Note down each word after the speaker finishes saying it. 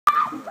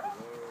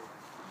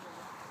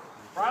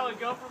Riley,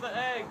 go for the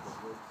eggs.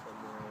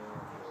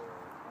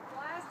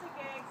 Plastic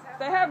eggs.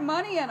 They have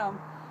money in them.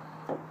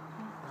 I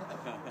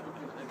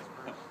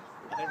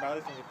think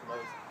Riley's gonna get the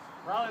most.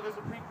 Riley, there's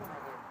a pink one over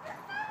there.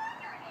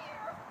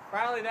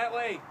 Riley, that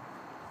way.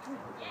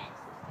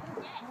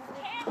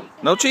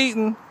 No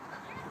cheating.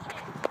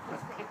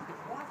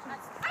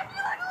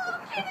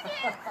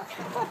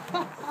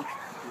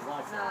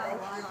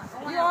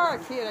 You are a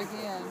kid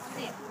again.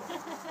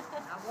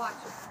 Now watch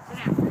it.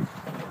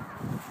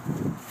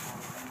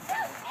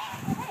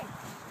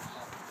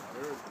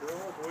 They're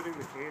all avoiding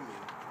the candy.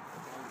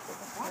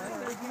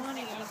 There's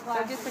money in the Go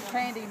plastic. get the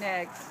candy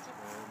next.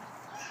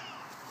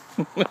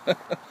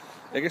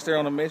 I guess they're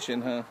on a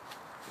mission, huh?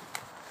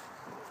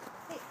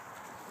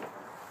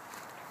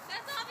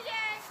 That's all the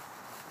eggs.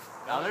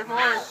 Now there's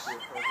more.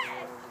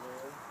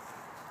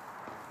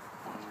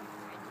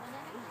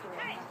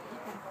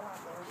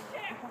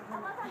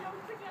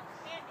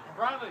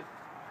 Riley.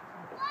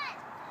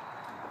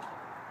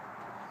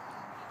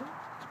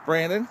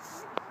 Brandon.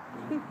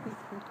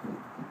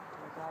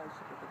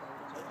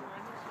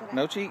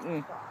 No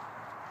cheating.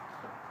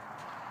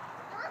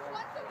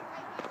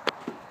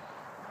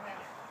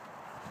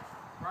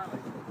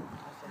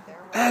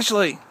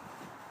 Ashley.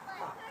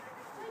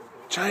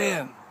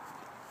 Cheyenne.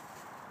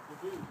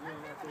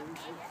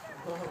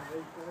 I'm gonna go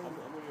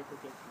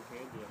pick up some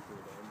candy after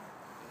we're done.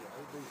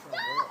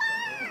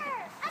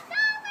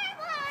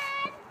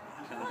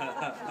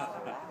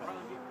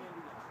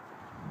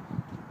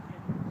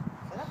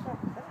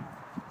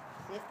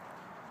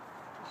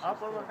 Up,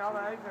 look, all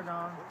the eggs are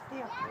gone.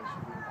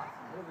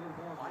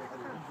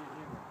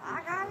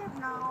 I got him.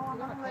 No, I'm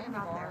not letting him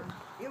out there.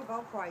 He'll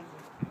go crazy.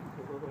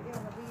 He'll be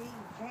eating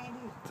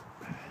candy.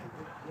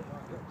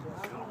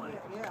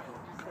 Yeah.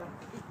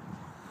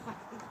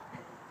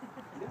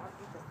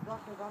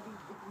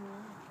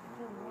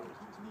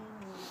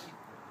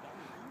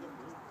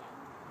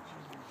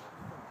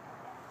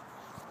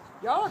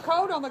 Y'all are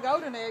cold on the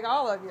golden egg,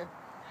 all of you.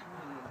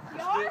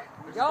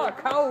 Y'all are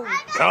cold.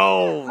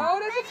 Cold.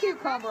 Cold as a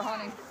cucumber,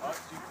 honey.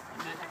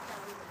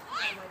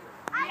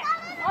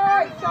 All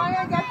right,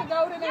 Cheyenne got the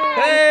golden egg.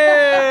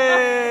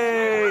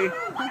 Hey!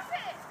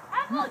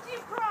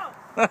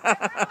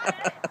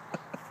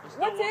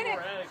 What's in it?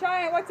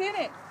 Cheyenne, what's in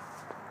it?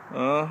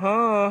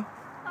 Uh-huh.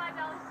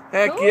 $5.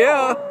 Heck Ooh.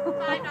 yeah. $5.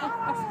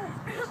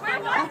 Where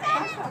was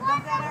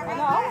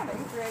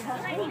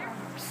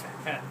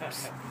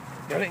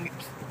it?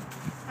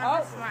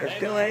 Oh, There's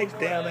still eggs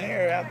down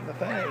there out in the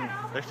thing.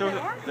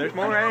 There's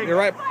more eggs. You're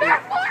right.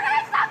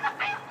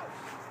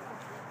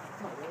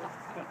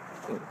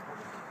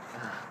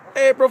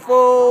 April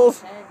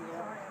Fools.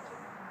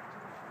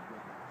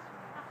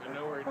 They're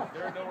nowhere.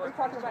 we're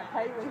talking about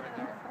Kaylee.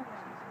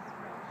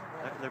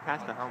 They're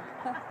past the hump.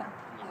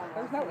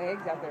 There's no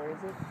eggs out there, is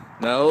it?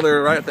 No,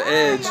 they're right at the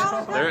edge.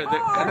 I There's no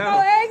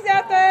know. eggs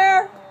out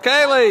there.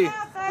 Kaylee,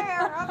 Out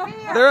there, up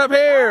here. they're up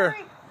here.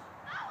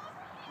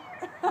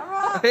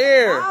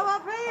 Here. All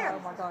up here. Oh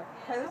my God.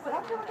 Hey, listen,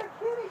 I'm like a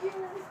kid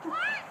again.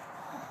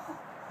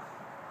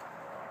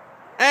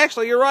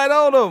 Ashley, you're right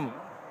on them.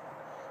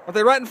 Are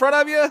they right in front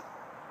of you?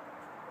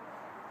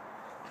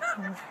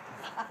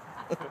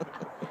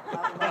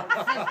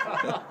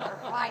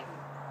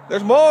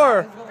 There's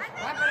more.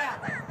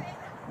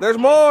 There's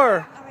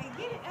more. I mean,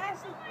 get it,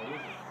 Ashley.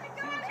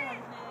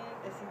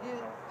 Yes, you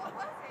did.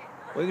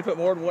 Well, you put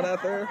more than one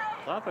out there?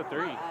 I put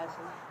 3.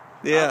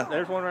 Yeah.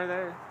 There's one right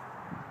there.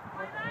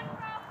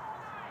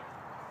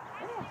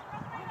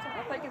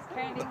 I think it's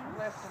candy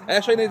left.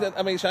 Ashley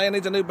needs Cheyenne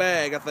needs a new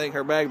bag. I think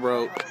her bag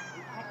broke.